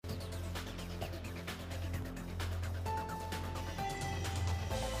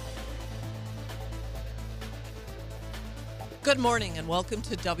Good morning and welcome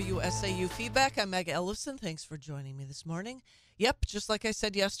to WSAU Feedback. I'm Meg Ellison. Thanks for joining me this morning. Yep, just like I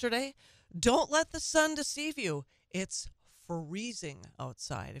said yesterday, don't let the sun deceive you. It's freezing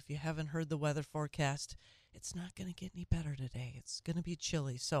outside. If you haven't heard the weather forecast, it's not going to get any better today. It's going to be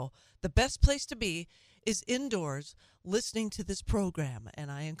chilly. So the best place to be is indoors listening to this program.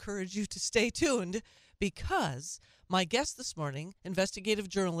 And I encourage you to stay tuned because my guest this morning, investigative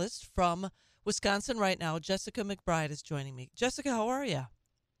journalist from Wisconsin Right Now, Jessica McBride is joining me. Jessica, how are you?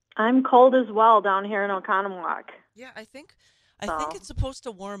 I'm cold as well down here in Oconomowoc. Yeah, I think it's supposed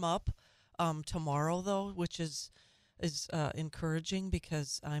to warm up tomorrow though, which is encouraging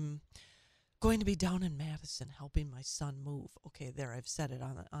because I'm going to be down in Madison helping my son move. Okay, there I've said it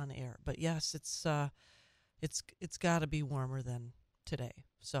on air. But yes, it's got to be warmer than today.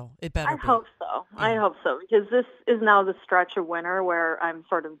 So it better I be. hope so. Yeah. I hope so because this is now the stretch of winter where I'm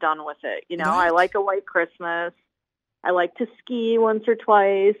sort of done with it. You know, Right. I like a white Christmas. I like to ski once or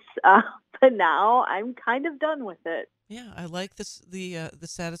twice, but now I'm kind of done with it. Yeah, I like the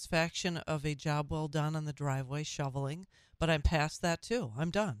satisfaction of a job well done on the driveway shoveling, but I'm past that too.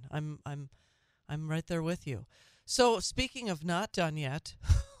 I'm done. I'm right there with you. So speaking of not done yet,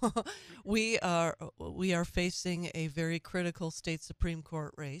 we are facing a very critical state Supreme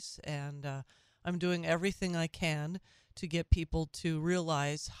Court race, and I'm doing everything I can to get people to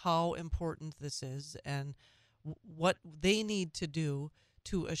realize how important this is and what they need to do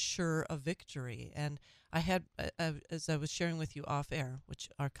to assure a victory. And I had, as I was sharing with you off air, which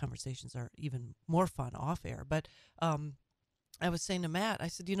our conversations are even more fun off air, but I was saying to Matt, I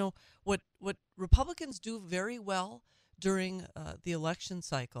said, you know, what Republicans do very well during the election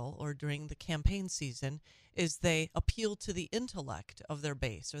cycle or during the campaign season is they appeal to the intellect of their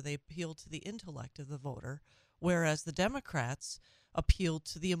base or they appeal to the intellect of the voter, whereas the Democrats appeal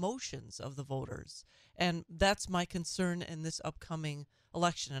to the emotions of the voters. And that's my concern in this upcoming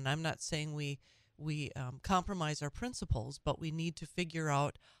election. And I'm not saying we compromise our principles, but we need to figure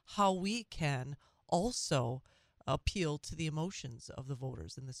out how we can also appeal to the emotions of the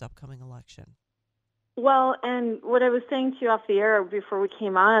voters in this upcoming election. Well, and what I was saying to you off the air before we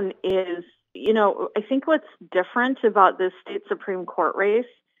came on is, you know, I think what's different about this state Supreme Court race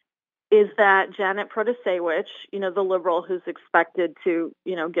is that Janet Protasewicz, you know, the liberal who's expected to,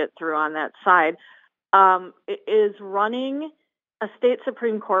 you know, get through on that side, is running a state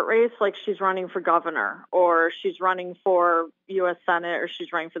Supreme Court race like she's running for governor or she's running for U.S. Senate or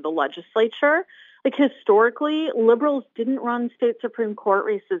she's running for the legislature. Like historically, liberals didn't run state Supreme Court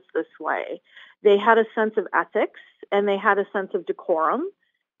races this way. They had a sense of ethics and they had a sense of decorum,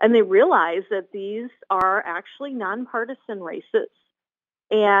 and they realized that these are actually nonpartisan races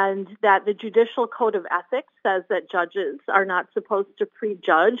and that the judicial code of ethics says that judges are not supposed to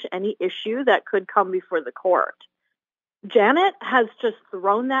prejudge any issue that could come before the court. Janet has just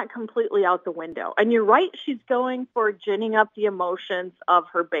thrown that completely out the window. And you're right, she's going for ginning up the emotions of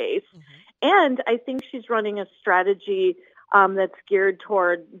her base. Mm-hmm. And I think she's running a strategy that's geared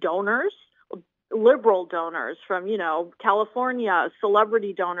toward donors, liberal donors from, you know, California,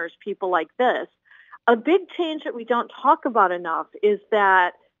 celebrity donors, people like this. A big change that we don't talk about enough is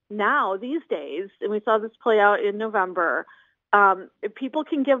that now, these days, and we saw this play out in November, people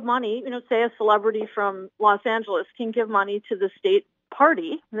can give money, you know, say a celebrity from Los Angeles can give money to the state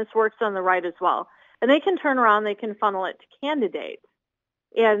party, and this works on the right as well, and they can turn around, they can funnel it to candidates.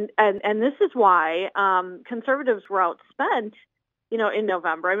 And this is why conservatives were outspent, you know, in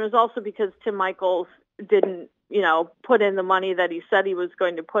November. I mean, it was also because Tim Michels didn't, you know, put in the money that he said he was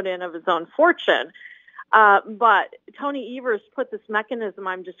going to put in of his own fortune. But Tony Evers put this mechanism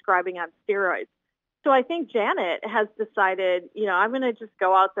I'm describing on steroids. So I think Janet has decided, you know, I'm going to just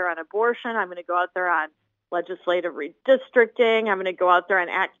go out there on abortion. I'm going to go out there on legislative redistricting. I'm going to go out there on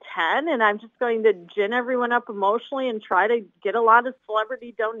Act 10, and I'm just going to gin everyone up emotionally and try to get a lot of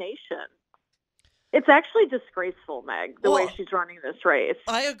celebrity donations. It's actually disgraceful, Meg, the way she's running this race.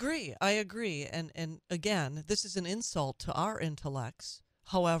 I agree. And again, this is an insult to our intellects.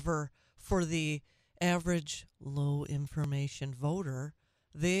 However, for the average low information voter,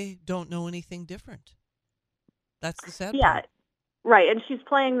 they don't know anything different. That's the sad part. Right. And she's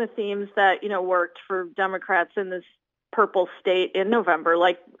playing the themes that, you know, worked for Democrats in this purple state in November,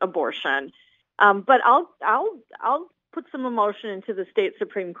 like abortion. But I'll put some emotion into the state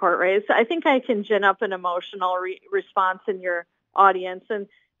Supreme Court race. I think I can gin up an emotional response in your audience. And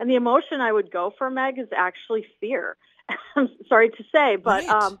the emotion I would go for, Meg, is actually fear. I'm sorry to say, but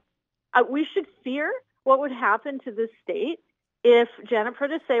we should fear what would happen to this state if Janet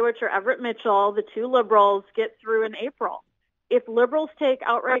Protasewicz or Everett Mitchell, the two liberals, get through in April. If liberals take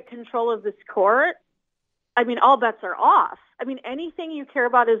outright control of this court, I mean, all bets are off. I mean, anything you care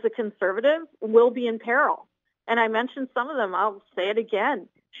about as a conservative will be in peril. And I mentioned some of them. I'll say it again.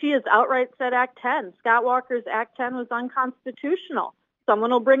 She has outright said Act 10. Scott Walker's Act 10 was unconstitutional.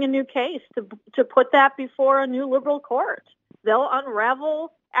 Someone will bring a new case to put that before a new liberal court. They'll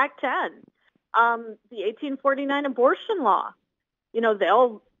unravel Act 10. The 1849 abortion law,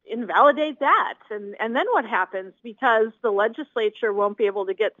 they'll invalidate that. And then what happens? Because the legislature won't be able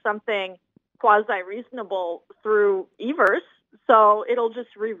to get something quasi-reasonable through Evers, so it'll just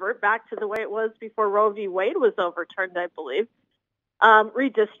revert back to the way it was before Roe v. Wade was overturned, I believe.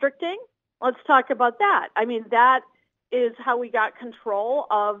 Redistricting, let's talk about that. I mean, that is how we got control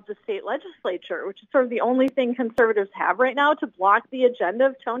of the state legislature, which is sort of the only thing conservatives have right now to block the agenda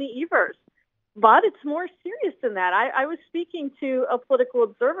of Tony Evers. But it's more serious than that. I was speaking to a political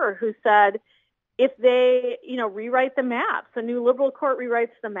observer who said if they, rewrite the maps, a new liberal court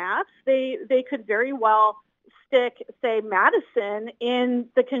rewrites the maps, they could very well stick, say, Madison in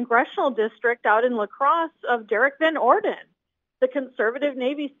the congressional district out in La Crosse of Derek Van Orden, the conservative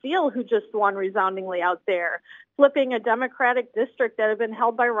Navy SEAL who just won resoundingly out there, flipping a Democratic district that had been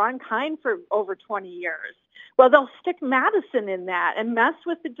held by Ron Kine for over 20 years. Well, they'll stick Madison in that and mess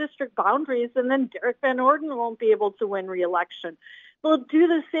with the district boundaries, and then Derek Van Orden won't be able to win re-election. They'll do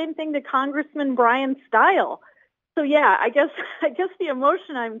the same thing to Congressman Brian Stile. So, yeah, I guess the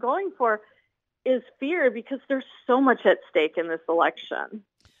emotion I'm going for is fear because there's so much at stake in this election.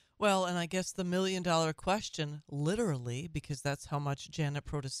 Well, and I guess the $1 million question, literally, because that's how much Janet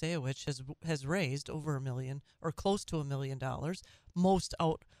Protasevich has raised, over $1 million or close to $1 million, most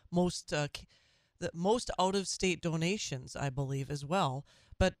out of state donations, I believe, as well.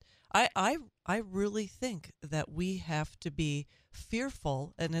 But I really think that we have to be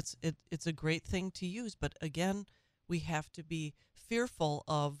fearful, and it's a great thing to use. But again, we have to be fearful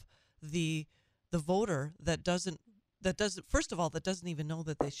of the voter that doesn't first of all, that doesn't even know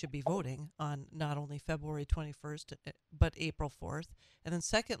that they should be voting on not only February 21st, but April 4th. And then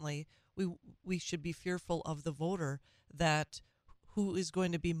secondly, we should be fearful of the voter who is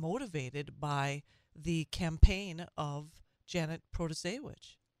going to be motivated by the campaign of Janet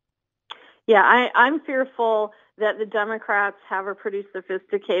Protasevich. Yeah, I'm fearful that the Democrats have a pretty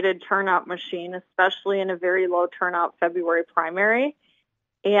sophisticated turnout machine, especially in a very low turnout February primary.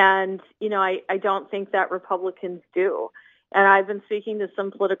 And, I don't think that Republicans do. And I've been speaking to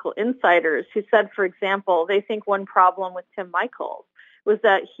some political insiders who said, for example, they think one problem with Tim Michels was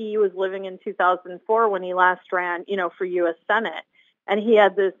that he was living in 2004 when he last ran, for U.S. Senate. And he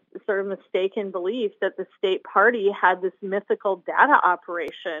had this sort of mistaken belief that the state party had this mythical data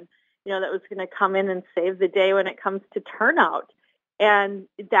operation, that was going to come in and save the day when it comes to turnout. And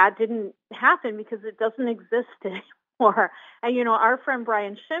that didn't happen because it doesn't exist anymore. And, our friend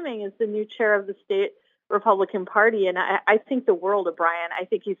Brian Schimming is the new chair of the state Republican Party. And I think the world of Brian. I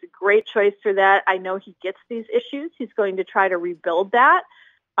think he's a great choice for that. I know he gets these issues. He's going to try to rebuild that.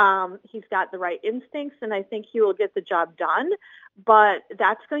 He's got the right instincts, and I think he will get the job done. But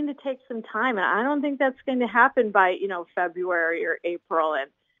that's going to take some time, and I don't think that's going to happen by, February or April. And,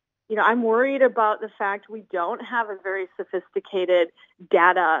 I'm worried about the fact we don't have a very sophisticated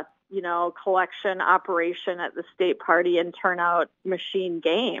data, collection operation at the state party and turnout machine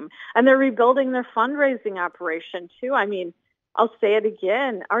game. And they're rebuilding their fundraising operation, too. I mean, I'll say it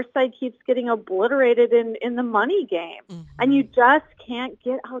again. Our side keeps getting obliterated in the money game. Mm-hmm. And you just can't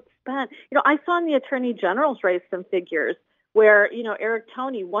get outspent. I saw in the Attorney General's race some figures where, Eric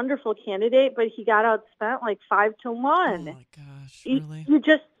Toney, wonderful candidate, but he got outspent like 5-1. Oh, my gosh, really? You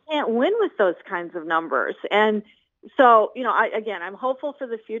just can't win with those kinds of numbers. And so, I'm hopeful for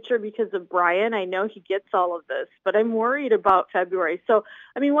the future because of Brian. I know he gets all of this, but I'm worried about February. So,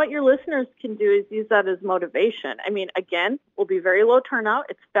 what your listeners can do is use that as motivation. Again, we'll be very low turnout.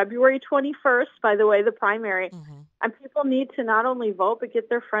 It's February 21st, by the way, the primary. Mm-hmm. And people need to not only vote, but get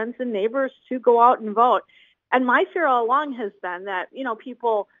their friends and neighbors to go out and vote. And my fear all along has been that,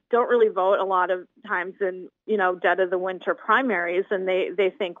 people don't really vote a lot of times in, dead of the winter primaries. And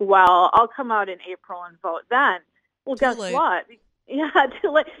they think, well, I'll come out in April and vote then. Well, guess what? Yeah,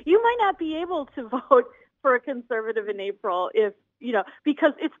 too late. You might not be able to vote for a conservative in April if,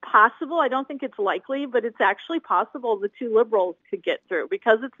 because it's possible. I don't think it's likely, but it's actually possible the two liberals could get through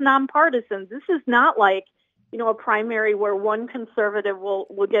because it's nonpartisan. This is not like, a primary where one conservative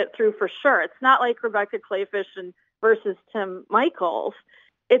will get through for sure. It's not like Rebecca Clayfish versus Tim Michels.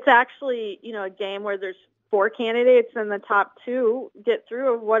 It's actually, a game where there's 4 candidates and the top 2 get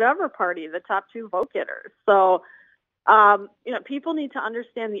through of whatever party, the top 2 vote getters. So, people need to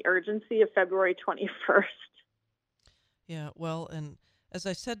understand the urgency of February 21st. Yeah, well, and as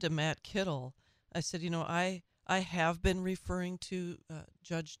I said to Matt Kittle, I said, I have been referring to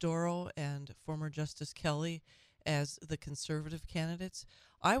Judge Doro and former Justice Kelly as the conservative candidates.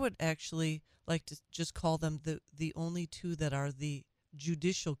 I would actually like to just call them the only two that are the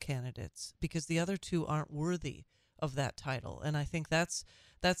judicial candidates, because the other two aren't worthy of that title. And I think that's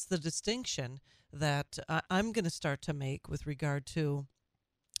the distinction that I'm going to start to make with regard to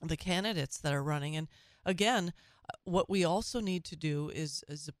the candidates that are running. And again, what we also need to do is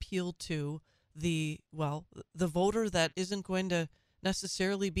appeal to the voter that isn't going to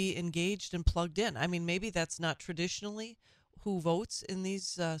necessarily be engaged and plugged in. I mean, maybe that's not traditionally who votes in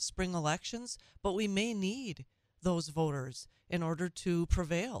these spring elections, but we may need those voters in order to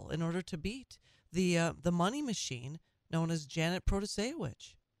prevail, in order to beat the money machine known as Janet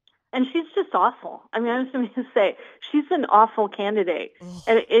Protasevich. And she's just awful. I mean, I was going to say, she's an awful candidate. Ugh.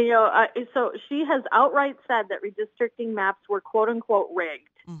 And, so she has outright said that redistricting maps were quote unquote rigged.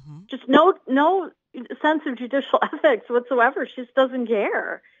 Mm-hmm. Just no sense of judicial ethics whatsoever. She just doesn't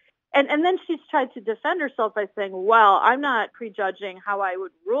care. And then she's tried to defend herself by saying, well, I'm not prejudging how I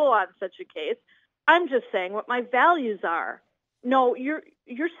would rule on such a case. I'm just saying what my values are. No, you're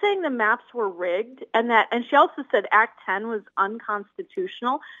saying the maps were rigged, and she also said Act 10 was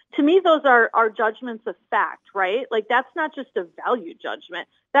unconstitutional. To me, those are judgments of fact, right? Like, that's not just a value judgment.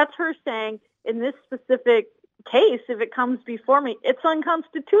 That's her saying, in this specific case, if it comes before me, it's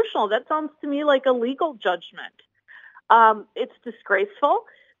unconstitutional. That sounds to me like a legal judgment. It's disgraceful.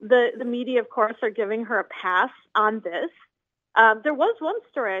 The media, of course, are giving her a pass on this. There was one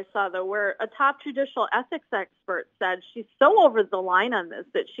story I saw, though, where a top judicial ethics expert said she's so over the line on this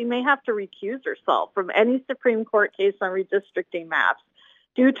that she may have to recuse herself from any Supreme Court case on redistricting maps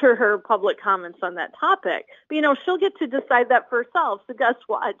due to her public comments on that topic. But, she'll get to decide that for herself. So guess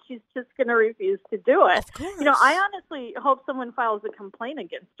what? She's just going to refuse to do it. Of course. I honestly hope someone files a complaint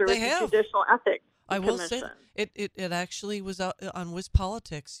against her with the Judicial Ethics I will Commission. say it actually was out on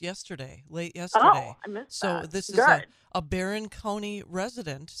WisPolitics late yesterday. Oh, I missed that. So this is Good. a Barron County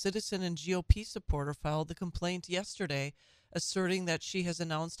resident, citizen, and GOP supporter filed the complaint yesterday, asserting that she has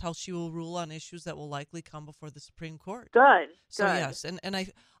announced how she will rule on issues that will likely come before the Supreme Court. Good. So yes, and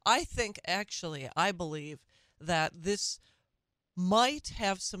I think actually I believe that this might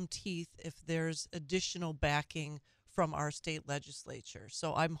have some teeth if there's additional backing from our state legislature.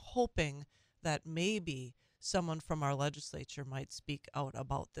 So I'm hoping that maybe someone from our legislature might speak out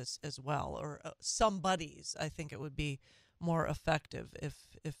about this as well, or somebody's. I think it would be more effective if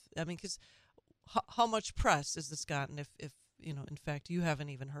because how much press has this gotten if in fact you haven't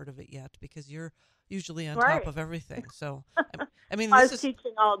even heard of it yet, because you're usually on top of everything. So I mean, I was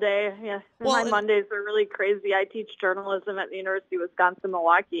teaching all day. Yeah, well, my Mondays are really crazy. I teach journalism at the University of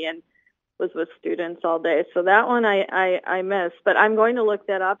Wisconsin-Milwaukee, and was with students all day. So that one I missed, but I'm going to look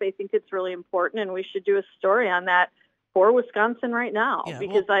that up. I think it's really important, and we should do a story on that for Wisconsin right now,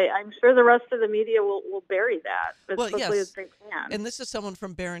 because I'm sure the rest of the media will bury that as quickly as they can. And this is someone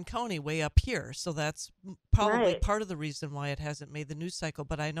from Barron County, way up here, so that's probably part of the reason why it hasn't made the news cycle.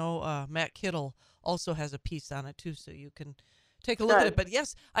 But I know Matt Kittle also has a piece on it too, so you can take a look at it. But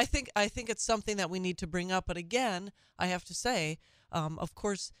yes, I think it's something that we need to bring up. But again, I have to say, of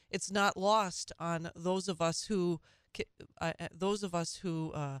course, it's not lost on those of us who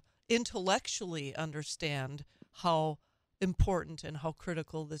intellectually understand how important and how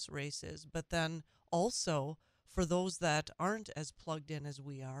critical this race is. But then also, for those that aren't as plugged in as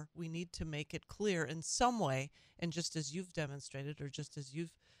we are, we need to make it clear in some way. And just as you've demonstrated, or just as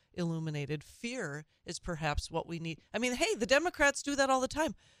you've illuminated, fear is perhaps what we need. I mean, hey, the Democrats do that all the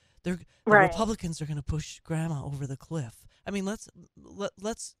time. The Republicans are going to push grandma over the cliff. I mean, let's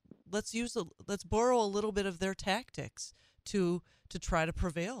borrow a little bit of their tactics to try to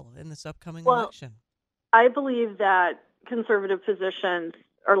prevail in this upcoming election. I believe that conservative positions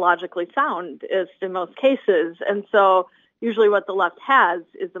are logically sound in most cases, and so usually what the left has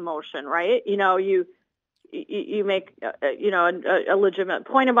is emotion, right? You make a legitimate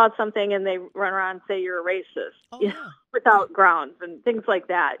point about something, and they run around and say you're a racist, without grounds and things like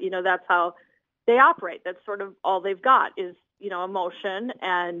that. That's how they operate. That's sort of all they've got is emotion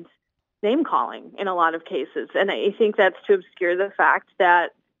and name calling in a lot of cases, and I think that's to obscure the fact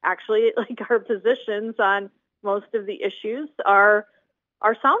that actually, like, our positions on most of the issues are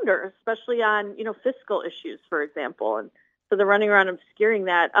sounder, especially on fiscal issues, for example, and so they're running around obscuring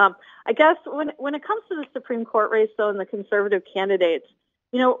that. I guess when it comes to the Supreme Court race, though, and the conservative candidates,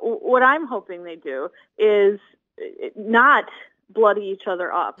 what I'm hoping they do is not bloody each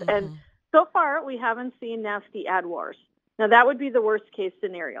other up. Mm-hmm. And so far, we haven't seen nasty ad wars. Now, that would be the worst case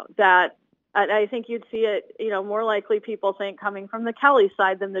scenario, that I think you'd see it, more likely people think coming from the Kelly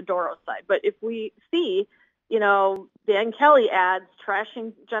side than the Doro side. But if we see, Dan Kelly ads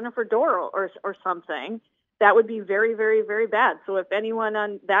trashing Jennifer Doro or something, that would be very, very, very bad. So if anyone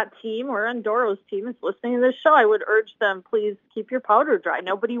on that team or on Doro's team is listening to this show, I would urge them, please keep your powder dry.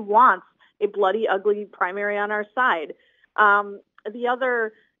 Nobody wants a bloody, ugly primary on our side. The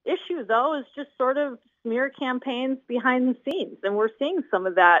other issue, though, is just sort of smear campaigns behind the scenes. And we're seeing some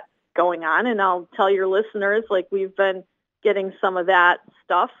of that going on. And I'll tell your listeners, like, we've been getting some of that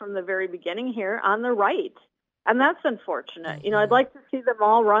stuff from the very beginning here on the right. And that's unfortunate. Mm-hmm. I'd like to see them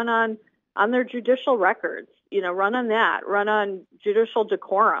all run on their judicial records, run on that, run on judicial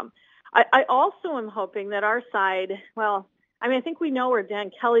decorum. I also am hoping that our side, I think we know where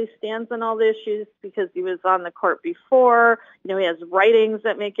Dan Kelly stands on all the issues because he was on the court before. He has writings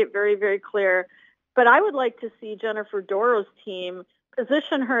that make it very, very clear. But I would like to see Jennifer Doro's team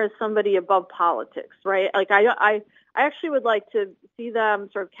position her as somebody above politics, right? Like I actually would like to see them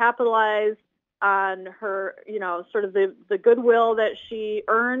sort of capitalize on her, sort of the goodwill that she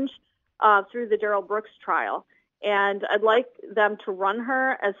earned through the Darrell Brooks trial. And I'd like them to run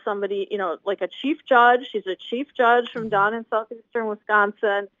her as somebody, like a chief judge. She's a chief judge from down in southeastern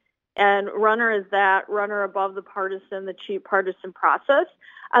Wisconsin, and run her as that, run her above the cheap partisan process.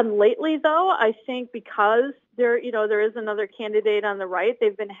 And lately, though, I think because there is another candidate on the right,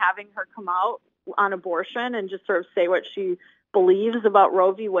 they've been having her come out on abortion and just sort of say what she believes about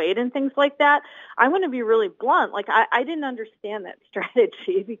Roe v. Wade and things like that. I'm going to be really blunt. Like, I didn't understand that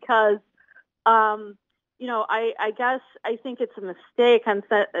strategy because, I guess I think it's a mistake on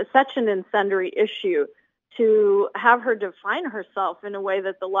such an incendiary issue to have her define herself in a way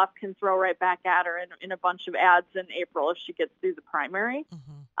that the left can throw right back at her in a bunch of ads in April if she gets through the primary.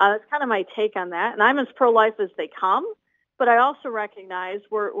 Mm-hmm. That's kind of my take on that. And I'm as pro-life as they come, but I also recognize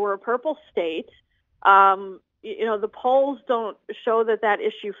we're a purple state. The polls don't show that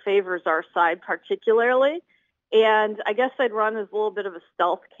issue favors our side particularly. And I guess I'd run as a little bit of a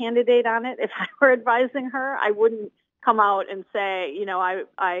stealth candidate on it. If I were advising her, I wouldn't come out and say,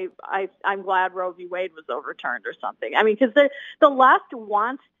 I'm glad Roe v. Wade was overturned or something. I mean, because the left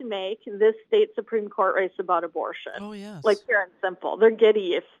wants to make this state Supreme Court race about abortion. Oh, yes. Like pure and simple. They're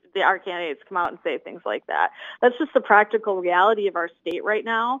giddy if our candidates come out and say things like that. That's just the practical reality of our state right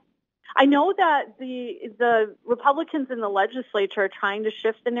now. I know that the Republicans in the legislature are trying to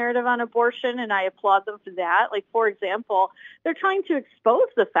shift the narrative on abortion, and I applaud them for that. Like, for example, they're trying to expose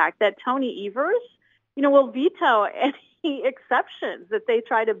the fact that Tony Evers, will veto any exceptions that they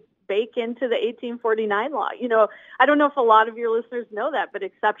try to bake into the 1849 law. I don't know if a lot of your listeners know that, but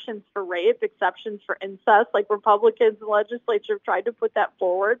exceptions for rape, exceptions for incest, like Republicans in the legislature have tried to put that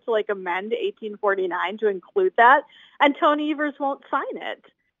forward to amend 1849 to include that, and Tony Evers won't sign it.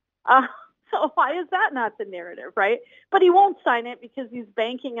 So why is that not the narrative, right? But he won't sign it because he's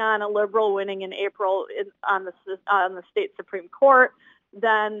banking on a liberal winning in April on the state Supreme Court.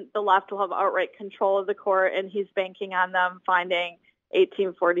 Then the left will have outright control of the court, and he's banking on them finding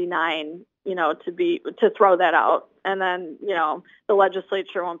 1849, to throw that out. And then, the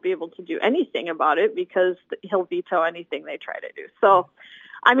legislature won't be able to do anything about it because he'll veto anything they try to do. So,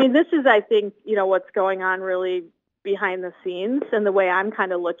 I mean, this is, I think, what's going on really behind the scenes and the way I'm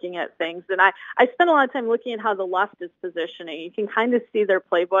kind of looking at things. And I spend a lot of time looking at how the left is positioning. You can kind of see their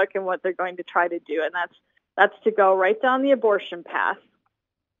playbook and what they're going to try to do. And that's to go right down the abortion path.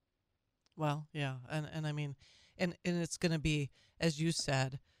 Well, yeah. And I mean, and it's going to be, as you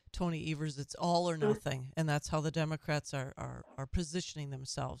said, Tony Evers, it's all or nothing. And that's how the Democrats are positioning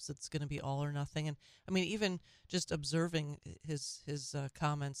themselves. It's going to be all or nothing. And I mean, even just observing his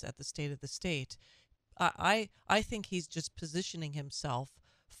comments at the State of the State, I think he's just positioning himself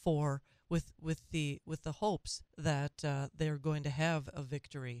with the hopes that they're going to have a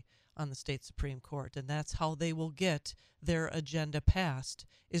victory on the state Supreme Court, and that's how they will get their agenda passed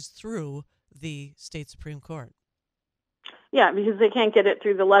is through the state Supreme Court. Yeah, because they can't get it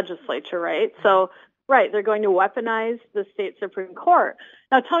through the legislature, right? So, right, they're going to weaponize the state Supreme Court.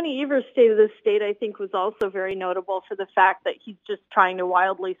 Now, Tony Evers' State of the State, I think, was also very notable for the fact that he's just trying to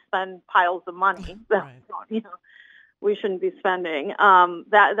wildly spend piles of money that we shouldn't be spending.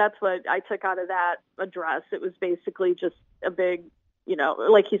 That's what I took out of that address. It was basically just a big,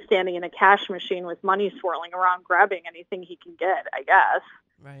 like he's standing in a cash machine with money swirling around, grabbing anything he can get, I guess.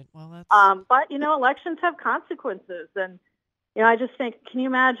 Right. Well, that's. But elections have consequences, and I just think, can you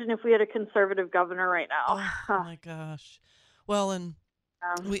imagine if we had a conservative governor right now? Oh my gosh. Well, and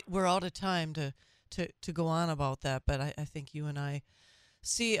we're out of time to go on about that, but I think you and I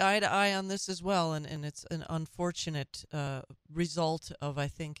see eye to eye on this as well, and it's an unfortunate result of, I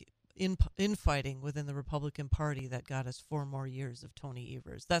think, infighting within the Republican Party that got us 4 more years of Tony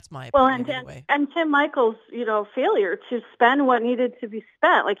Evers. That's my Well, opinion anyway. and Tim Michaels, failure to spend what needed to be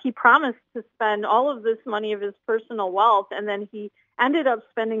spent. Like, he promised to spend all of this money of his personal wealth, and then he ended up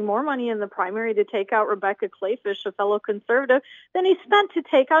spending more money in the primary to take out Rebecca Clayfish, a fellow conservative, than he spent to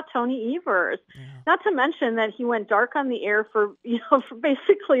take out Tony Evers. Yeah. Not to mention that he went dark on the air for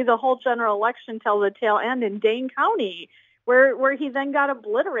basically the whole general election till the tail end in Dane County, where he then got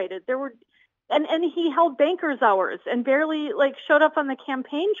obliterated. And he held bankers hours and barely showed up on the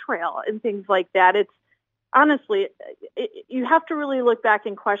campaign trail and things like that. It's honestly, you have to really look back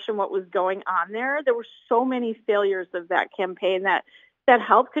and question what was going on there. There were so many failures of that campaign that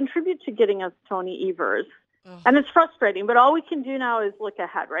helped contribute to getting us Tony Evers. Ugh. And it's frustrating, but all we can do now is look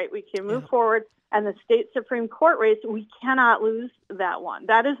ahead, right? We can move forward, and the state Supreme Court race, we cannot lose that one.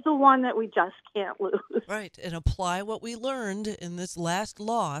 That is the one that we just can't lose. Right, and apply what we learned in this last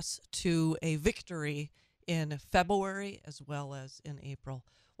loss to a victory in February as well as in April.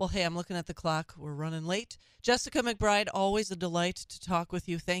 Well, hey, I'm looking at the clock. We're running late. Jessica McBride, always a delight to talk with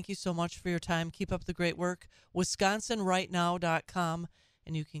you. Thank you so much for your time. Keep up the great work. WisconsinRightNow.com,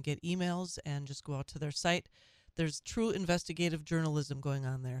 and you can get emails and just go out to their site. There's true investigative journalism going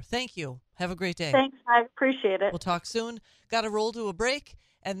on there. Thank you. Have a great day. Thanks. I appreciate it. We'll talk soon. Got to roll to a break,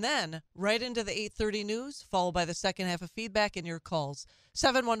 and then right into the 8:30 news, followed by the second half of feedback and your calls.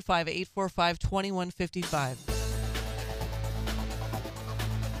 715-845-2155.